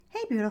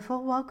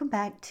Beautiful. Welcome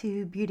back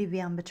to Beauty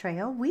Beyond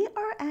Betrayal. We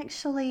are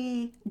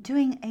actually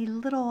doing a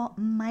little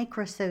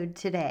microsode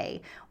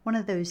today, one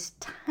of those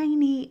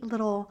tiny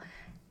little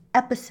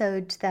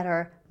episodes that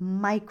are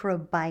micro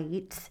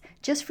bites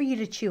just for you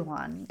to chew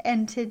on.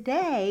 And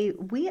today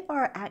we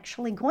are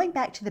actually going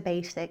back to the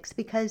basics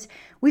because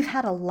we've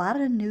had a lot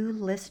of new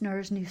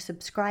listeners, new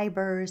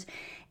subscribers,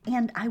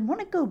 and I want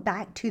to go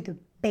back to the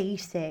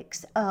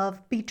basics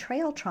of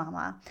betrayal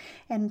trauma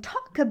and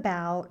talk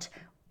about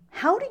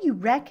how do you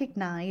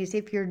recognize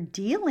if you're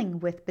dealing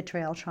with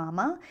betrayal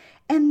trauma,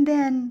 and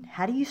then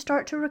how do you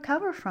start to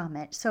recover from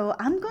it? So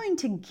I'm going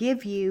to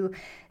give you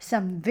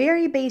some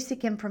very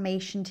basic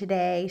information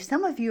today.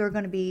 Some of you are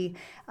going to be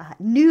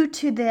new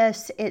to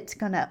this. It's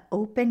going to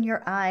open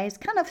your eyes,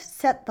 kind of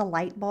set the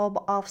light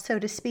bulb off, so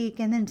to speak.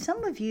 And then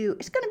some of you,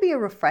 it's going to be a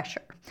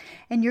refresher.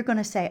 And you're going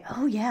to say,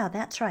 oh yeah,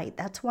 that's right.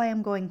 That's why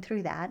I'm going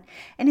through that.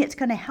 And it's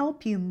going to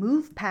help you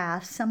move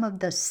past some of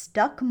the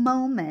stuck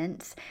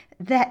moments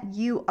that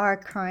you are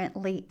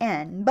currently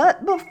in.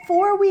 But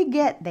before we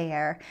get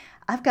there,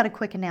 I've got a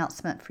quick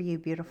announcement for you,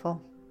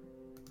 beautiful.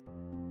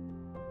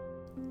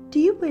 Do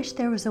you wish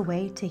there was a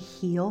way to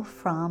heal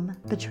from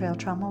betrayal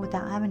trauma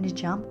without having to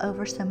jump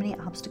over so many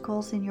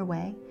obstacles in your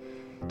way?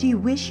 Do you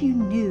wish you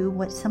knew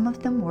what some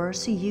of them were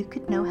so you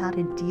could know how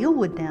to deal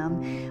with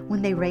them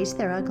when they raise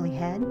their ugly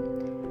head?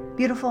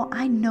 Beautiful,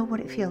 I know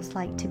what it feels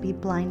like to be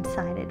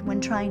blindsided when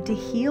trying to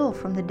heal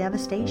from the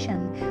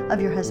devastation of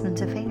your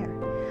husband's affair.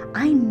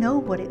 I know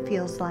what it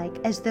feels like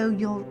as though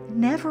you'll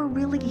never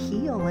really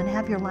heal and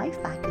have your life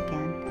back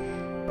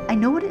again. I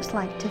know what it's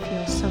like to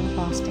feel so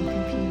lost and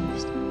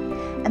confused.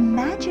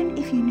 Imagine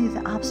if you knew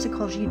the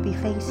obstacles you'd be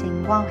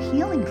facing while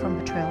healing from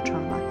betrayal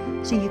trauma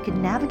so you could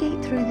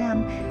navigate through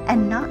them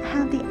and not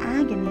have the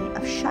agony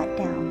of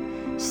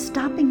shutdown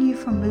stopping you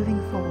from moving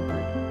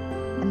forward.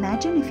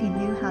 Imagine if you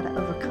knew how to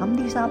overcome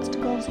these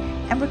obstacles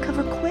and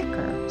recover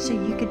quicker so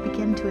you could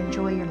begin to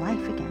enjoy your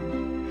life again.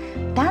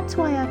 That's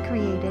why I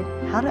created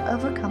How to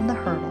Overcome the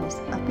Hurdles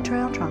of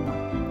Betrayal Trauma.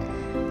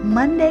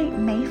 Monday,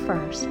 May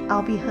 1st,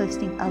 I'll be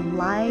hosting a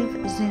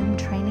live Zoom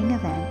training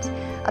event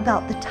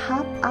about the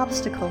top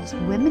obstacles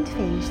women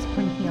face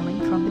when healing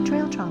from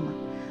betrayal trauma,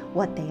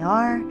 what they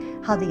are,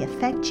 how they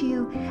affect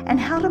you, and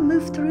how to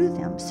move through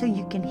them so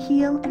you can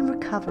heal and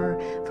recover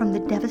from the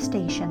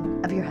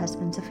devastation of your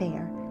husband's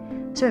affair.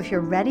 So if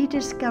you're ready to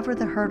discover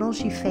the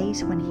hurdles you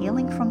face when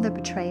healing from the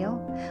betrayal,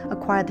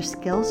 acquire the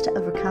skills to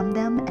overcome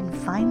them, and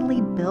finally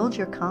build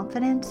your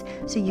confidence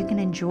so you can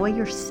enjoy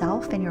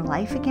yourself and your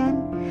life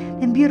again,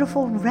 then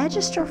beautiful,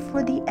 register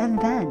for the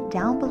event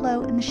down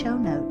below in the show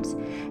notes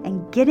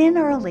and get in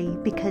early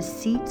because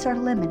seats are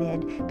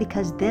limited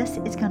because this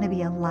is going to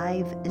be a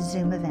live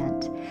Zoom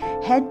event.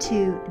 Head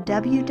to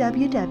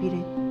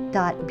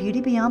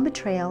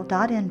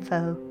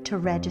www.beautybeyondbetrayal.info to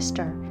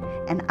register.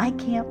 And I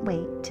can't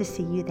wait to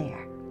see you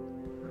there.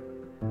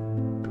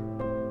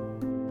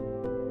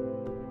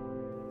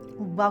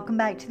 Welcome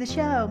back to the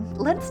show.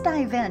 Let's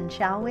dive in,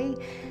 shall we?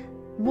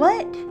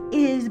 What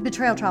is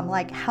betrayal trauma?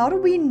 Like, how do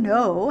we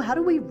know, how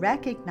do we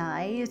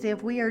recognize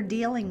if we are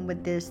dealing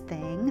with this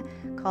thing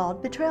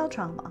called betrayal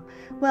trauma?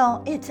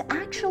 Well, it's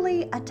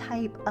actually a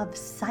type of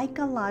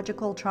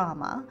psychological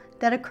trauma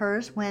that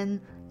occurs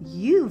when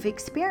you've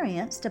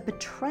experienced a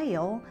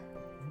betrayal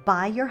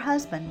by your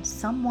husband,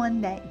 someone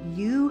that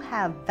you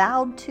have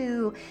vowed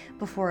to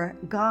before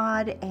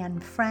God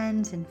and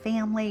friends and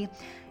family,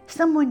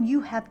 someone you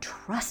have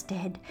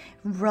trusted,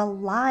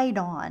 relied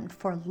on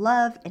for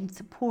love and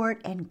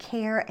support and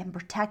care and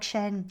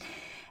protection,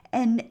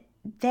 and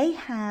they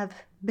have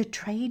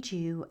betrayed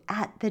you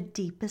at the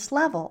deepest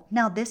level.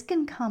 Now, this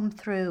can come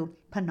through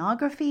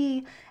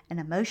pornography, an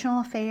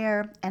emotional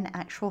affair, an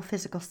actual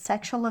physical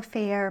sexual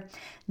affair.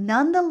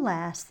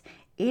 Nonetheless,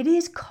 it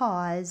is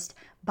caused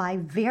by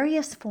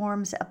various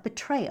forms of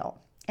betrayal.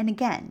 And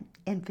again,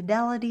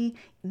 infidelity,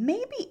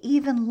 maybe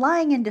even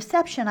lying and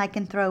deception I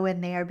can throw in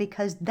there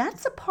because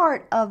that's a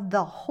part of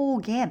the whole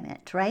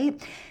gamut,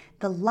 right?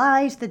 The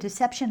lies, the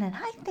deception, and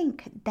I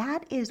think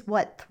that is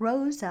what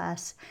throws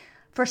us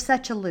for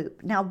such a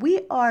loop. Now,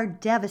 we are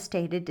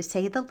devastated, to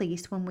say the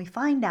least, when we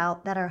find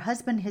out that our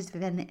husband has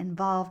been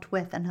involved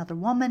with another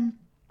woman,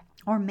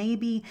 or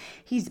maybe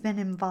he's been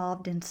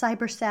involved in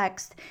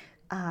cybersex,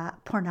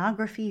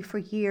 pornography for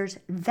years.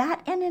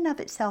 That in and of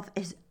itself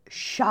is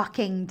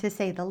shocking, to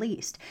say the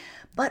least.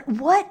 But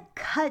what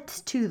cuts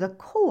to the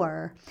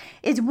core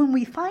is when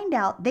we find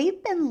out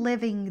they've been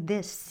living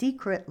this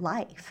secret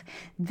life,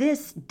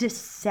 this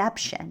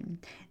deception.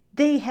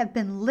 They have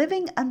been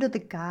living under the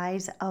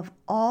guise of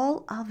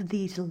all of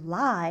these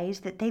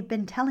lies that they've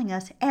been telling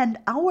us, and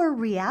our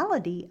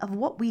reality of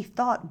what we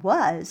thought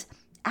was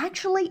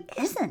actually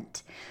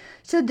isn't.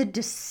 So the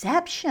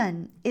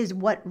deception is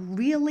what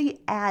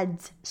really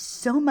adds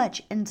so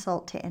much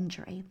insult to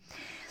injury.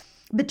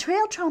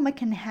 Betrayal trauma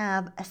can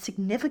have a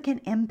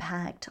significant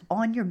impact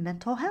on your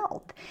mental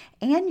health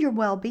and your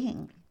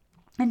well-being.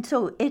 And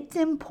so it's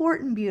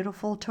important,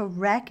 beautiful, to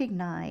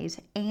recognize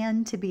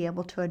and to be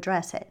able to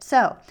address it.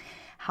 So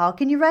How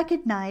can you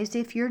recognize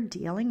if you're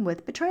dealing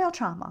with betrayal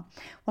trauma?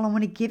 Well, I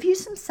want to give you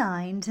some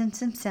signs and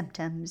some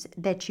symptoms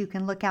that you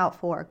can look out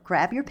for.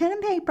 Grab your pen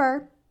and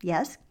paper.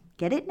 Yes,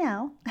 get it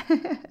now.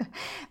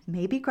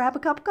 Maybe grab a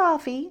cup of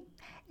coffee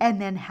and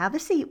then have a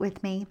seat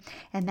with me.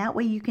 And that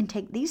way you can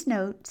take these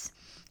notes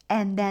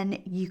and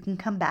then you can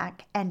come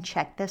back and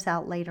check this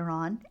out later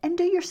on and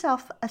do your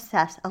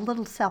a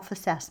little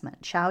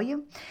self-assessment, shall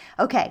you?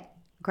 Okay.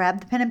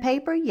 Grab the pen and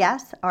paper?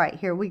 Yes? All right,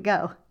 here we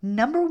go.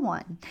 Number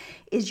 1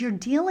 is you're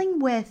dealing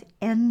with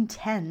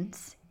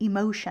intense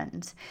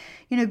emotions.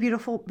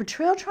 Beautiful,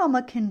 betrayal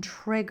trauma can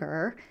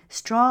trigger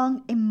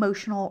strong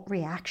emotional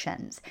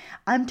reactions.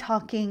 I'm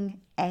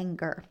talking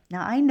anger.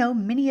 Now, I know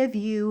many of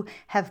you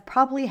have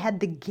probably had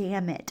the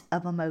gamut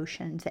of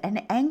emotions,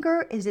 and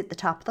anger is at the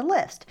top of the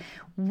list.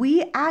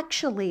 We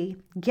actually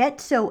get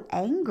so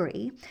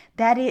angry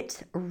that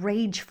it's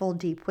rageful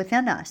deep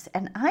within us.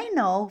 And I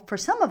know for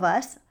some of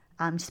us,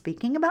 I'm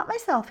speaking about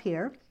myself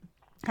here,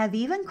 have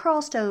even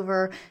crossed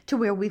over to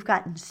where we've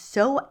gotten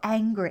so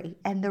angry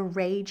and the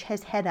rage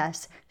has hit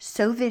us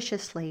so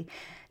viciously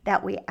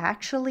that we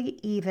actually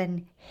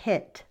even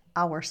hit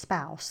our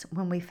spouse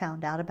when we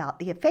found out about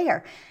the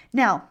affair.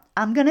 Now,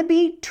 I'm going to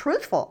be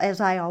truthful, as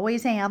I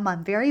always am.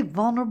 I'm very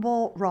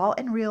vulnerable, raw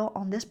and real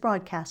on this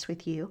broadcast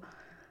with you.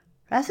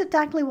 That's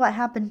exactly what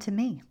happened to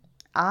me.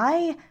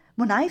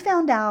 When I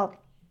found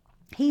out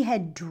he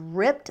had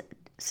dripped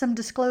some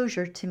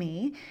disclosure to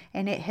me,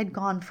 and it had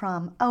gone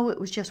from, oh, it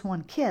was just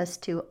one kiss,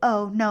 to,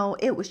 oh, no,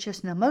 it was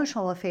just an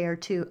emotional affair,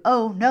 to,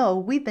 oh, no,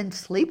 we've been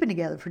sleeping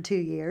together for 2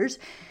 years.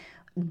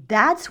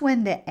 That's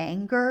when the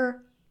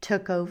anger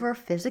took over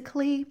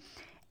physically,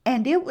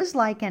 and it was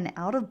like an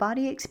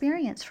out-of-body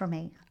experience for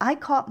me. I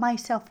caught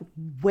myself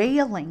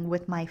wailing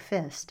with my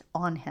fist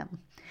on him.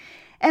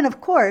 And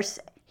of course,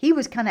 he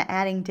was kind of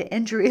adding to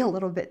injury a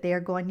little bit there,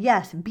 going,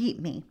 yes,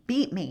 beat me,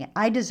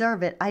 I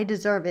deserve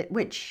it,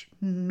 which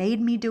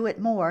made me do it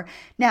more.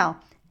 Now,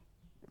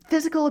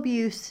 physical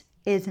abuse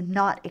is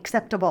not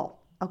acceptable,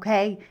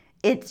 okay?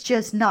 It's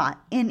just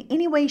not. In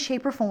any way,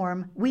 shape, or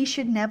form, we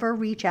should never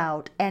reach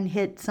out and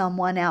hit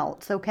someone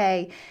else,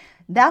 okay?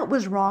 That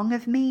was wrong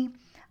of me.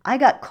 I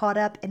got caught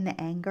up in the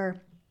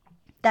anger.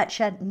 That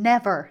should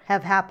never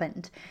have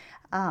happened.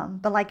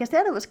 But like I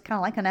said, it was kind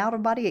of like an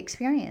out-of-body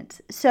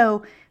experience.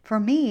 So for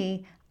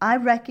me, I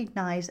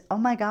recognize, oh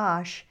my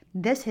gosh,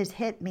 this has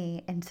hit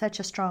me in such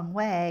a strong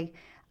way.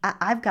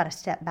 I've got to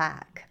step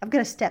back. I've got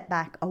to step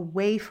back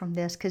away from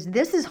this because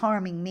this is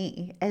harming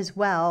me as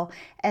well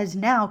as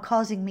now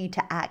causing me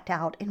to act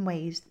out in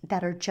ways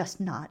that are just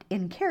not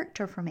in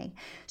character for me.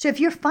 So if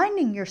you're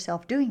finding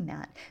yourself doing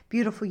that,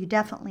 beautiful, you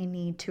definitely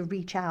need to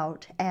reach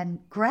out and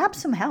grab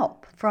some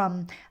help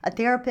from a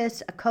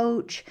therapist, a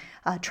coach,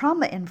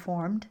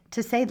 trauma-informed,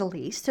 to say the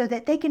least, so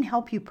that they can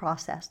help you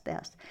process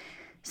this.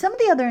 Some of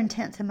the other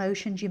intense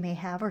emotions you may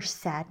have are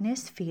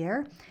sadness,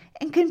 fear,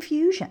 and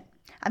confusion.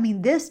 I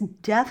mean, this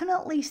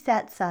definitely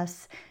sets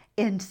us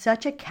in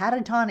such a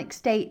catatonic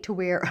state to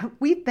where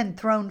we've been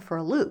thrown for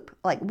a loop.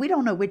 Like, we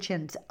don't know which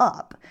end's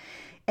up.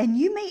 And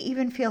you may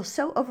even feel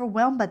so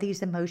overwhelmed by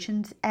these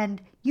emotions,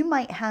 and you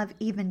might have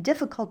even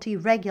difficulty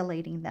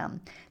regulating them.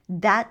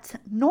 That's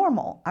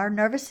normal. Our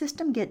nervous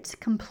system gets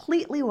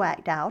completely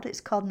whacked out.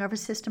 It's called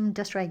nervous system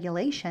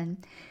dysregulation,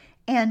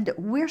 and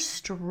we're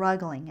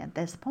struggling at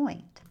this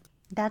point.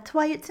 That's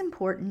why it's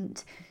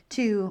important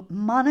to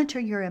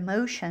monitor your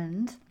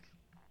emotions.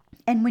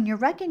 And when you're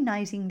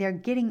recognizing they're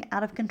getting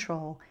out of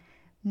control,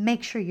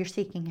 make sure you're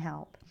seeking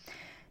help.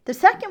 The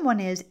second one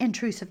is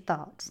intrusive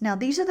thoughts. Now,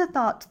 these are the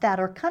thoughts that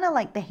are kind of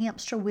like the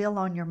hamster wheel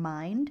on your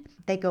mind.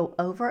 They go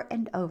over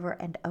and over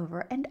and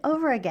over and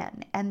over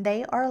again, and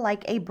they are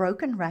like a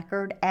broken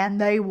record, and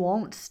they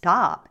won't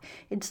stop.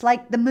 It's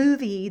like the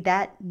movie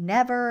that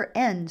never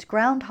ends,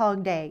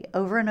 Groundhog Day,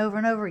 over and over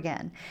and over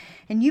again.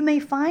 And you may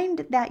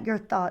find that your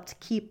thoughts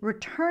keep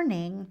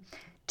returning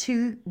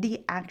to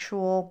the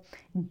actual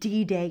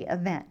D-Day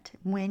event,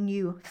 when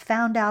you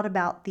found out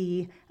about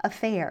the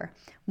affair,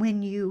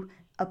 when you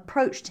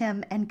approached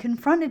him and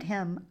confronted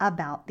him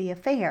about the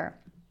affair,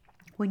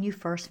 when you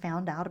first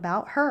found out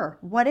about her,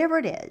 whatever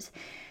it is.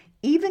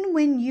 Even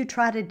when you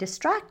try to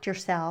distract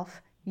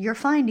yourself, you're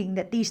finding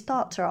that these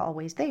thoughts are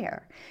always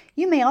there.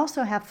 You may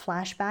also have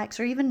flashbacks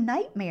or even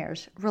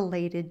nightmares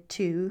related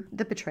to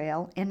the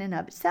betrayal in and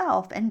of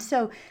itself. And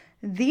so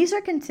these are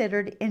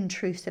considered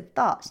intrusive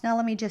thoughts. Now,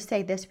 let me just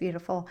say this,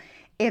 beautiful.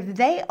 If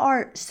they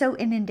are so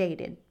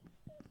inundated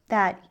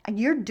that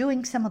you're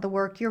doing some of the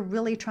work, you're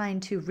really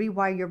trying to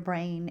rewire your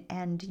brain,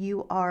 and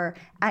you are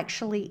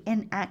actually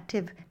in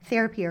active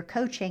therapy or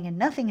coaching and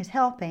nothing is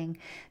helping,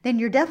 then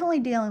you're definitely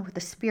dealing with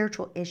a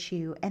spiritual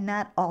issue, and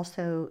that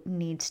also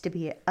needs to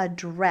be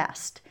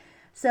addressed.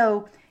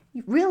 So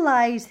you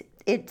realize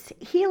it's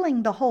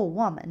healing the whole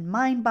woman,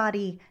 mind,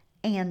 body,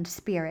 and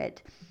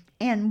spirit.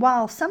 And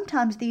while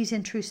sometimes these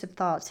intrusive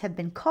thoughts have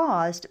been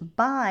caused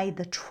by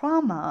the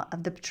trauma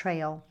of the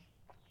betrayal,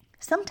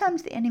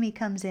 sometimes the enemy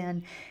comes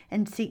in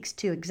and seeks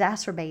to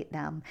exacerbate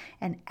them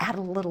and add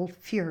a little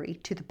fury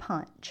to the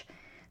punch.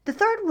 The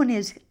third one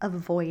is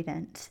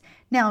avoidance.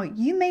 Now,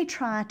 you may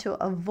try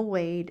to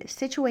avoid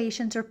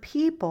situations or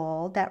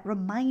people that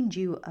remind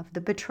you of the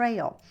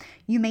betrayal.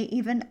 You may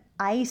even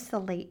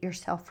isolate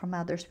yourself from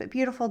others. But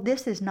beautiful,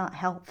 this is not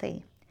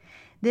healthy.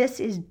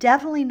 This is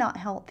definitely not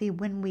healthy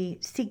when we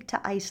seek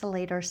to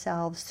isolate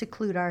ourselves,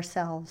 seclude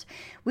ourselves.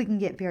 We can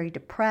get very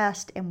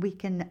depressed and we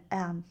can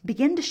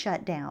begin to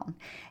shut down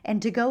and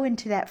to go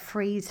into that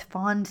freeze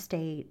fawn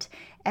state.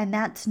 And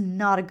that's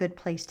not a good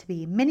place to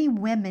be. Many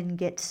women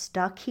get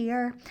stuck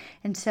here.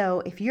 And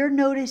so if you're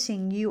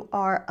noticing you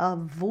are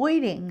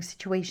avoiding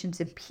situations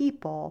and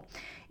people,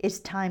 it's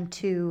time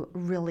to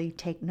really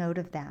take note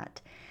of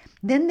that.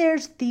 Then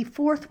there's the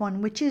fourth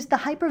one, which is the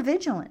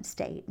hypervigilant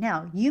state.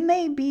 Now, you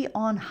may be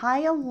on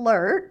high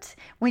alert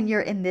when you're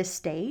in this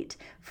state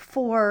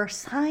for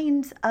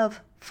signs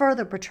of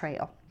further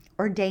betrayal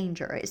or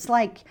danger. It's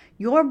like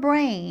your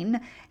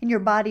brain and your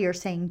body are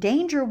saying,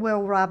 danger,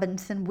 Will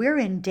Robinson, we're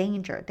in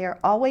danger.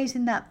 They're always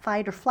in that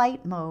fight or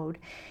flight mode.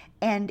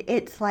 And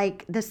it's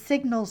like the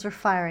signals are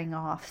firing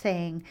off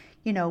saying,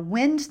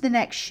 when's the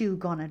next shoe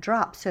gonna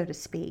drop, so to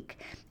speak.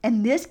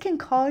 And this can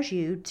cause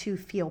you to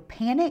feel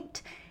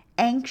panicked,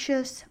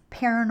 anxious,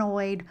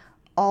 paranoid,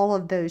 all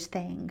of those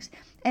things.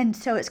 And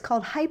so it's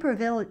called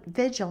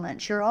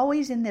hypervigilance. You're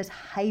always in this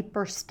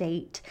hyper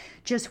state,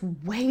 just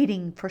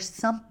waiting for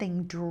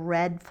something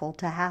dreadful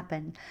to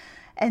happen.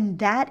 And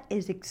that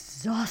is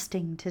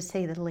exhausting, to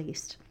say the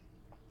least.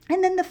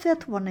 And then the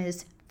fifth one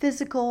is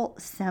physical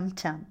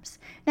symptoms.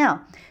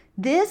 Now,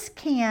 this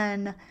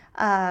can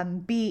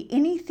be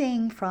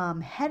anything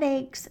from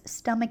headaches,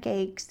 stomach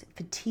aches,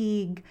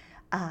 fatigue,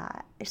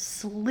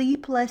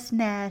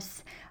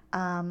 sleeplessness.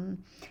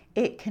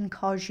 It can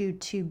cause you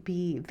to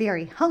be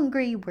very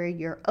hungry, where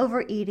you're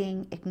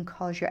overeating. It can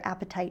cause your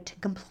appetite to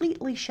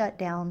completely shut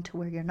down to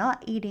where you're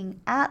not eating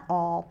at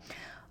all,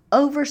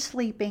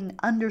 oversleeping,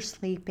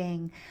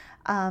 undersleeping.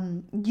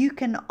 You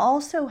can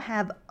also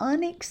have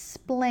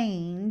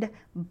unexplained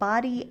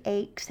body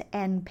aches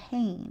and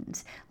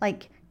pains,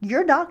 like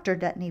your doctor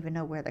doesn't even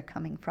know where they're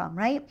coming from,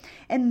 right?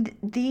 And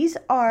these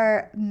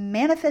are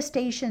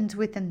manifestations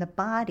within the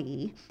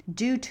body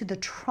due to the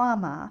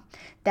trauma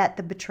that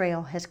the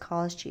betrayal has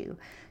caused you.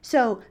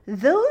 So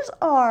those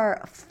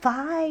are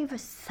 5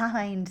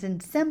 signs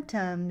and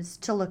symptoms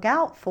to look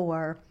out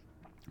for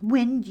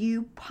when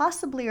you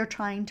possibly are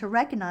trying to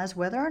recognize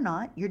whether or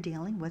not you're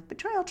dealing with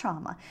betrayal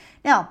trauma.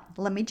 Now,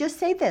 let me just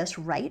say this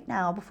right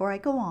now before I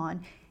go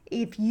on.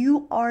 If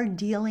you are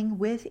dealing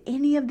with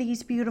any of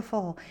these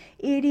beautiful,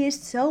 it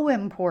is so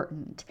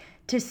important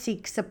to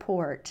seek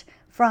support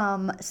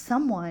from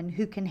someone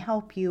who can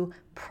help you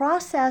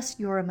process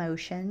your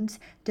emotions,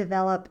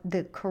 develop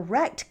the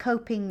correct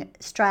coping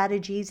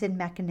strategies and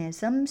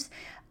mechanisms,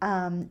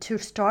 to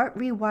start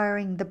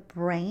rewiring the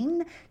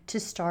brain, to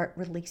start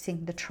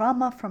releasing the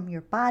trauma from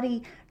your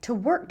body, to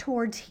work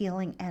towards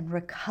healing and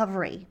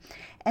recovery.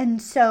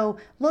 And so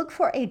look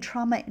for a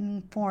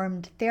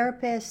trauma-informed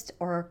therapist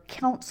or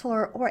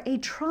counselor or a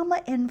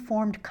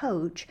trauma-informed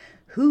coach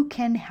who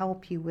can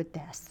help you with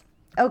this.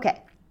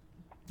 Okay,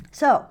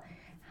 so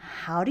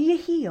how do you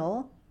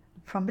heal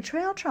from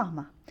betrayal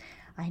trauma?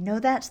 I know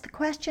that's the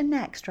question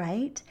next,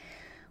 right?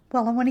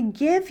 Well, I want to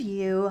give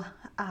you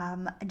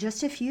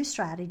just a few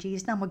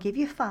strategies, and I'm going to give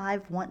you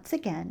 5 once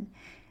again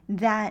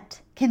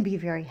that can be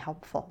very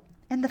helpful.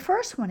 And the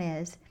first one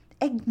is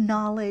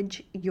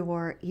acknowledge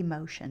your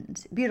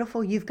emotions.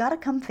 Beautiful. You've got to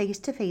come face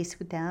to face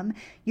with them.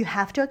 You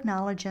have to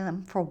acknowledge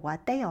them for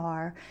what they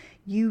are.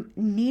 You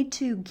need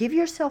to give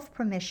yourself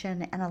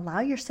permission and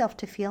allow yourself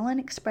to feel and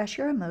express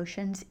your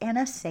emotions in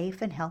a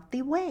safe and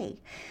healthy way.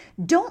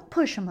 Don't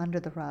push them under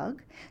the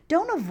rug.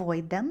 Don't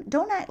avoid them.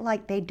 Don't act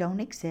like they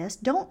don't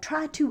exist. Don't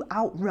try to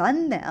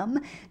outrun them.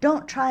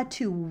 Don't try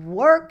to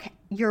work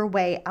your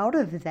way out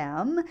of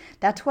them.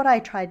 That's what I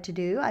tried to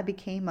do. I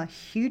became a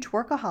huge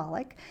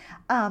workaholic.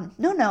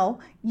 No,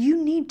 you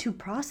need to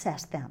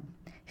process them.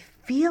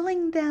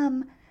 Feeling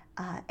them,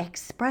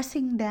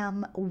 expressing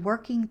them,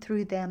 working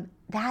through them,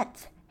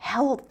 that's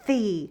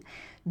healthy.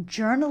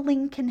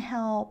 Journaling can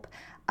help.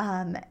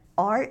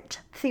 Art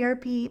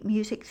therapy,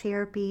 music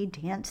therapy,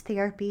 dance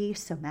therapy,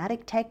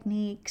 somatic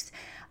techniques,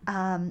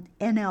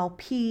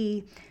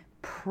 NLP,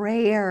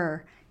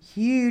 prayer,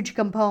 huge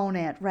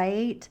component,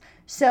 right?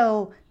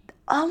 So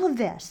all of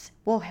this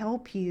will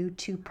help you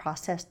to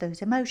process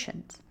those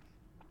emotions.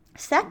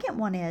 Second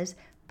one is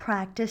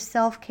practice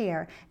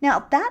self-care.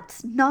 Now,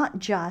 that's not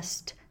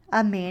just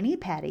a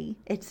mani-pedi.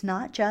 It's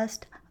not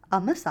just a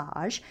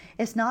massage.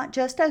 It's not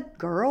just a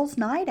girl's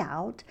night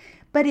out,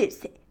 but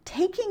it's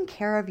taking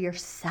care of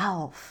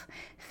yourself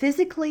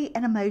physically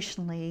and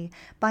emotionally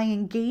by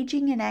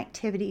engaging in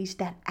activities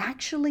that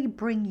actually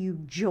bring you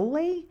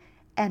joy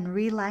and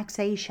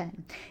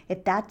relaxation.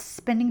 If that's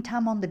spending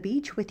time on the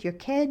beach with your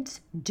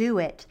kids, do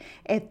it.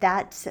 If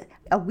that's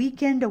a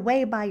weekend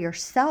away by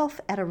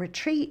yourself at a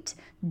retreat,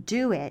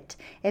 do it.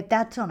 If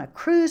that's on a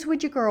cruise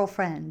with your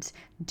girlfriends,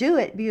 do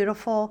it,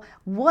 beautiful.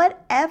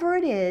 Whatever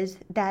it is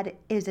that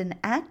is an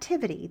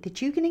activity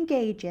that you can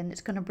engage in that's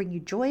going to bring you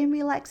joy and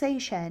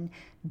relaxation,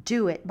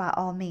 do it by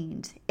all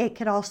means. It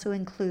could also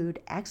include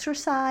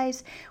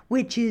exercise,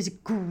 which is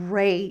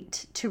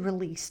great to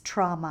release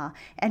trauma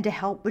and to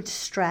help with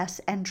stress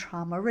and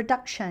trauma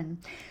reduction.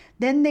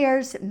 Then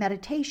there's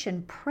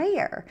meditation,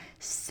 prayer,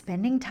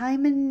 spending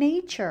time in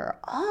nature.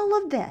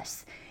 All of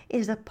this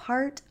is a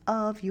part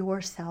of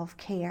your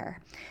self-care.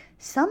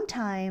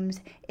 Sometimes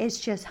it's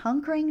just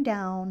hunkering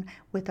down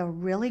with a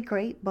really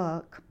great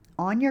book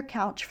on your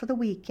couch for the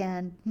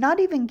weekend, not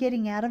even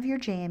getting out of your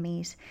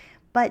jammies,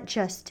 but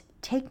just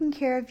taking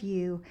care of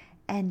you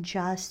and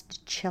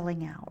just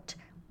chilling out.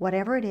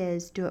 Whatever it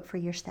is, do it for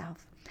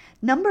yourself.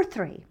 Number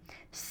 3,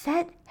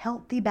 set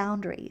healthy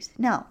boundaries.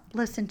 Now,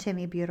 listen to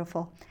me,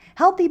 beautiful.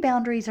 Healthy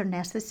boundaries are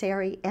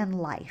necessary in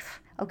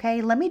life.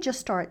 Okay, let me just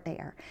start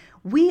there.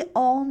 We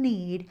all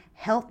need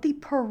healthy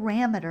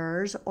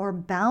parameters or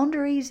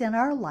boundaries in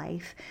our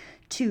life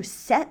to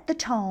set the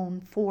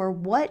tone for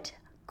what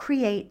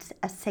creates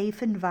a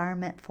safe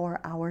environment for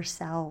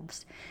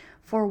ourselves,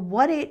 for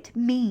what it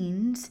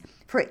means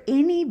for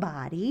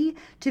anybody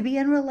to be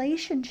in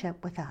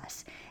relationship with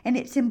us. And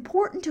it's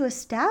important to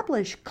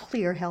establish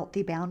clear,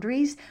 healthy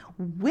boundaries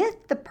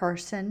with the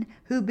person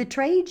who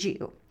betrayed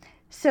you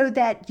so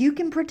that you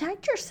can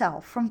protect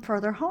yourself from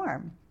further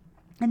harm.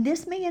 And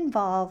this may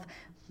involve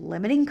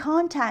limiting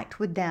contact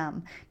with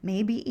them,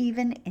 maybe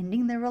even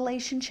ending the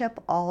relationship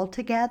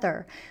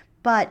altogether.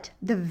 But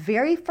the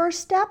very first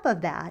step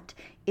of that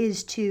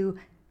is to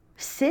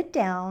sit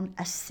down,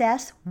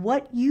 assess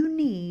what you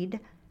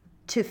need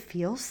to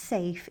feel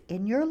safe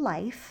in your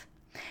life,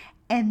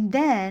 and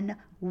then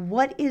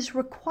what is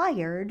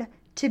required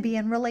to be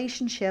in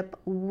relationship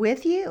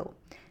with you.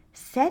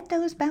 Set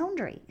those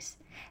boundaries.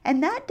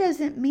 And that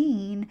doesn't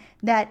mean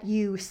that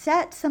you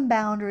set some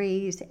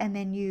boundaries and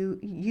then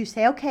you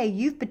say, okay,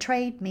 you've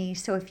betrayed me,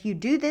 so if you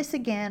do this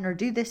again or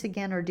do this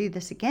again or do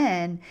this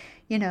again,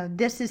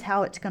 this is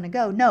how it's going to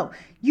go. No,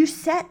 you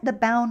set the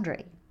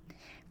boundary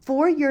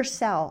for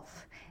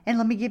yourself. And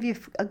let me give you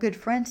a good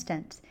for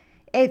instance.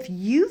 If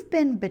you've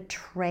been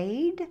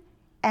betrayed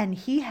and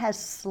he has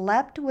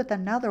slept with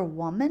another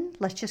woman,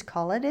 let's just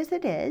call it as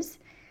it is,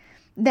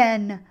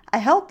 then a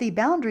healthy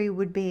boundary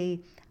would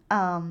be,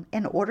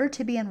 in order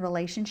to be in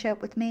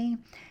relationship with me,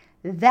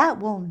 that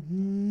will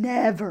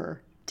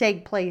never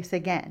take place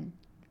again,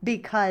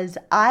 because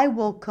I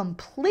will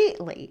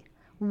completely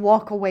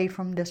walk away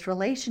from this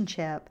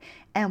relationship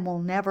and will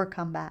never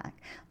come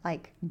back.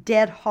 Like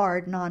dead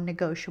hard,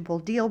 non-negotiable,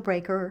 deal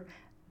breaker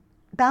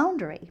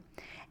boundary.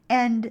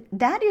 And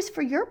that is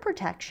for your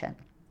protection.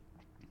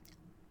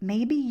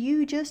 Maybe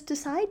you just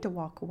decide to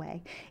walk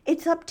away.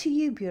 It's up to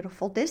you,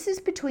 beautiful. This is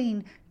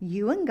between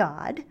you and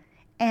God,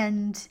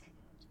 and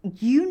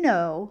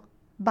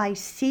by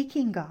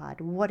seeking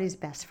God what is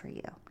best for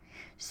you.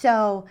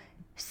 So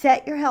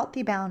set your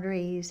healthy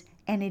boundaries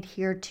and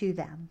adhere to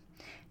them.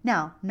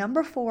 Now,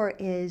 number 4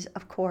 is,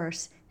 of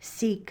course,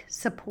 seek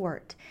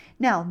support.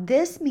 Now,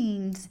 this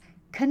means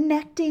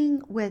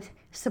connecting with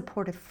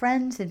supportive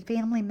friends and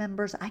family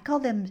members. I call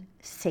them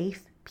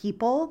safe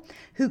people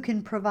who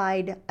can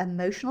provide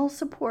emotional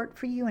support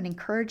for you and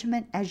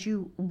encouragement as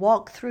you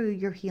walk through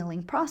your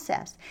healing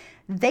process.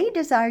 They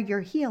desire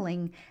your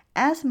healing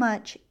as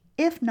much,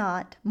 if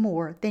not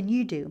more, than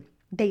you do.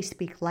 They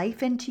speak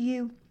life into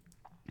you.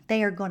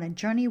 They are going to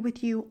journey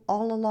with you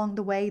all along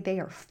the way. They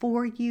are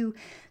for you.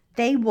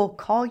 They will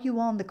call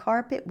you on the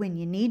carpet when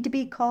you need to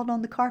be called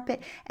on the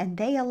carpet, and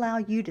they allow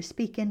you to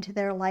speak into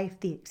their life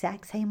the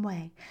exact same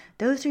way.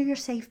 Those are your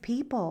safe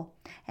people,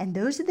 and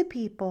those are the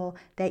people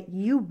that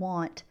you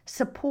want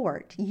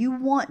support. You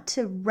want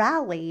to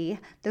rally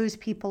those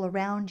people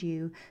around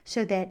you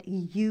so that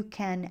you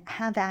can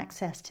have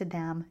access to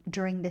them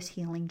during this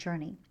healing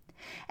journey.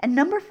 And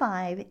number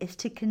 5 is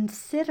to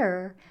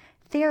consider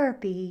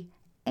therapy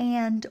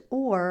and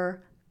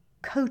or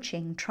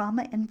coaching,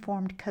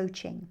 trauma-informed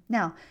coaching.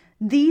 Now,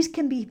 these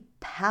can be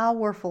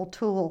powerful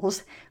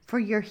tools for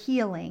your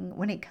healing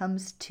when it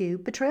comes to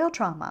betrayal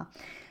trauma.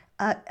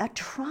 A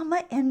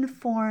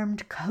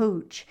trauma-informed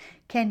coach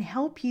can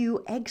help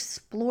you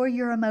explore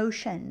your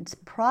emotions,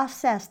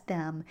 process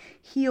them,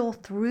 heal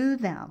through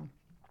them.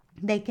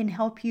 They can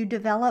help you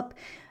develop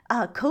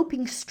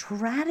coping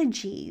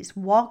strategies,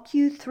 walk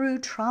you through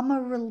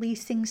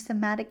trauma-releasing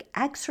somatic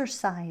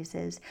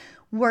exercises,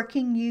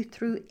 working you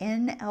through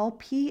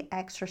NLP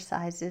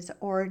exercises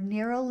or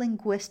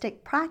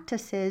neuro-linguistic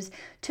practices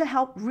to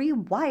help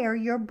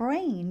rewire your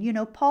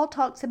brain. Paul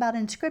talks about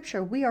in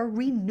Scripture, we are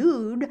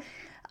renewed,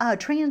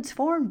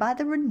 transformed by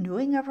the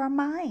renewing of our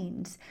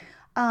minds.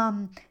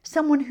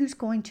 Someone who's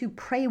going to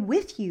pray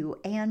with you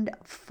and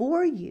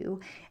for you,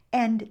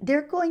 and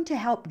they're going to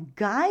help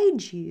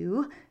guide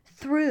you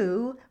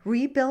through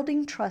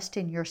rebuilding trust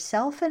in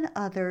yourself and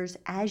others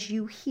as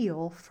you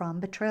heal from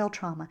betrayal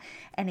trauma.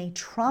 And a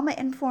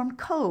trauma-informed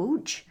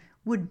coach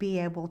would be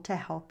able to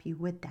help you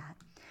with that.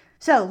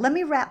 So let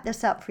me wrap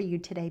this up for you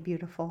today,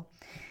 beautiful.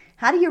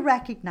 How do you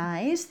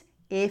recognize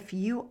if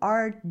you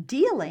are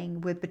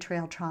dealing with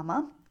betrayal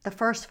trauma? The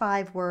first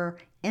 5 were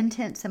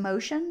intense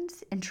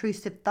emotions,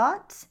 intrusive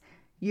thoughts,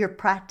 you're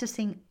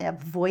practicing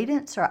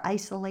avoidance or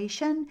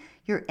isolation,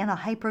 you're in a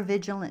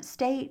hypervigilant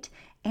state,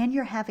 and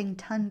you're having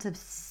tons of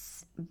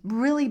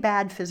really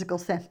bad physical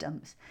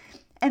symptoms.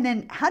 And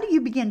then how do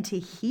you begin to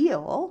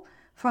heal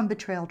from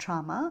betrayal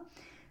trauma?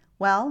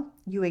 Well,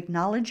 you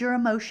acknowledge your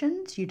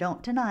emotions, you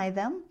don't deny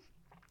them,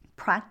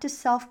 practice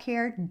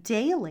self-care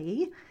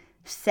daily,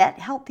 set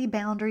healthy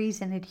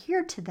boundaries and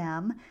adhere to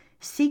them,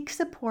 seek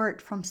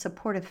support from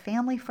supportive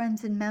family,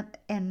 friends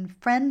and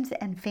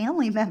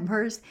family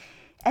members,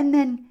 and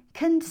then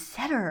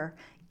consider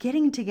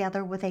getting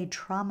together with a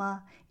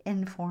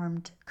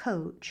trauma-informed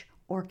coach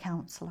or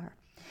counselor.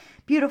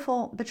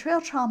 Beautiful,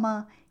 betrayal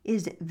trauma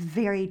is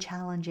very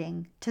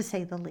challenging, to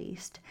say the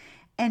least,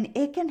 and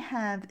it can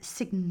have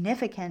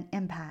significant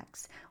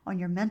impacts on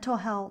your mental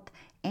health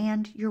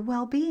and your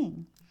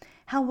well-being.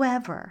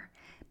 However,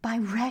 by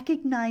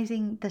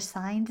recognizing the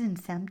signs and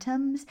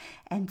symptoms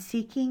and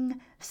seeking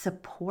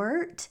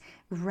support,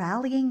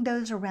 rallying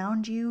those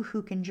around you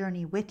who can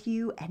journey with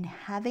you, and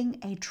having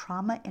a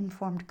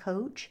trauma-informed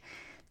coach,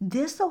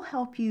 this will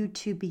help you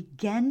to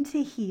begin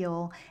to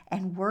heal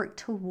and work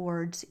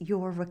towards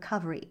your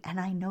recovery. And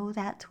I know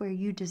that's where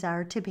you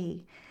desire to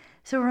be.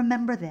 So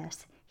remember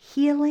this,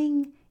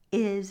 healing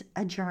is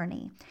a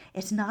journey.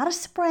 It's not a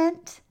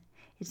sprint.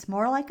 It's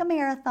more like a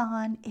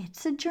marathon.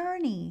 It's a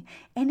journey,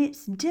 and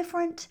it's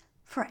different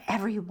for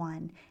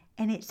everyone.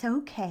 And it's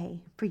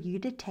okay for you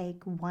to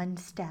take one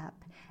step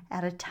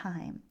at a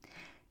time.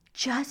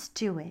 Just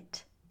do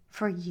it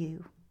for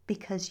you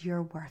because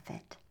you're worth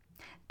it.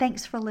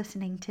 Thanks for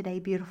listening today,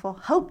 beautiful.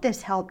 Hope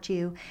this helped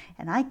you,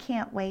 and I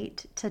can't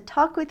wait to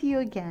talk with you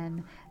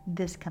again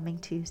this coming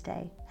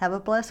Tuesday. Have a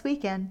blessed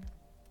weekend.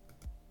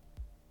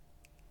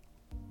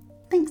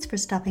 Thanks for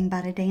stopping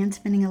by today and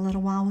spending a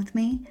little while with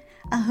me.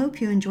 I hope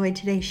you enjoyed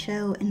today's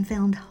show and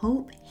found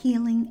hope,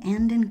 healing,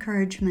 and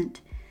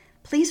encouragement.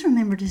 Please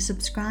remember to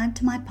subscribe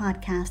to my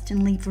podcast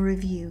and leave a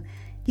review.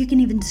 You can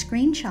even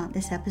screenshot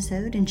this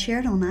episode and share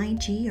it on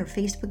IG or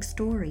Facebook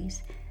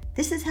stories.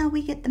 This is how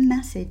we get the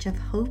message of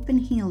hope and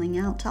healing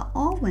out to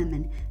all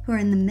women who are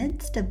in the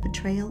midst of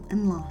betrayal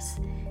and loss.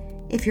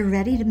 If you're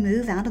ready to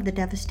move out of the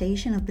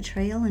devastation of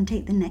betrayal and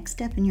take the next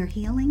step in your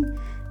healing,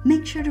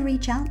 make sure to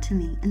reach out to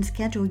me and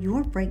schedule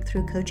your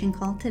breakthrough coaching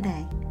call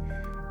today.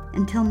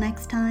 Until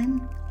next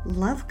time,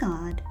 love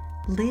God,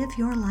 live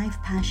your life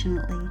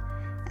passionately,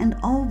 and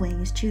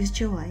always choose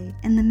joy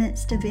in the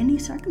midst of any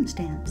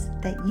circumstance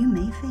that you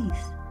may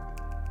face.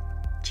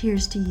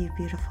 Cheers to you,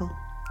 beautiful.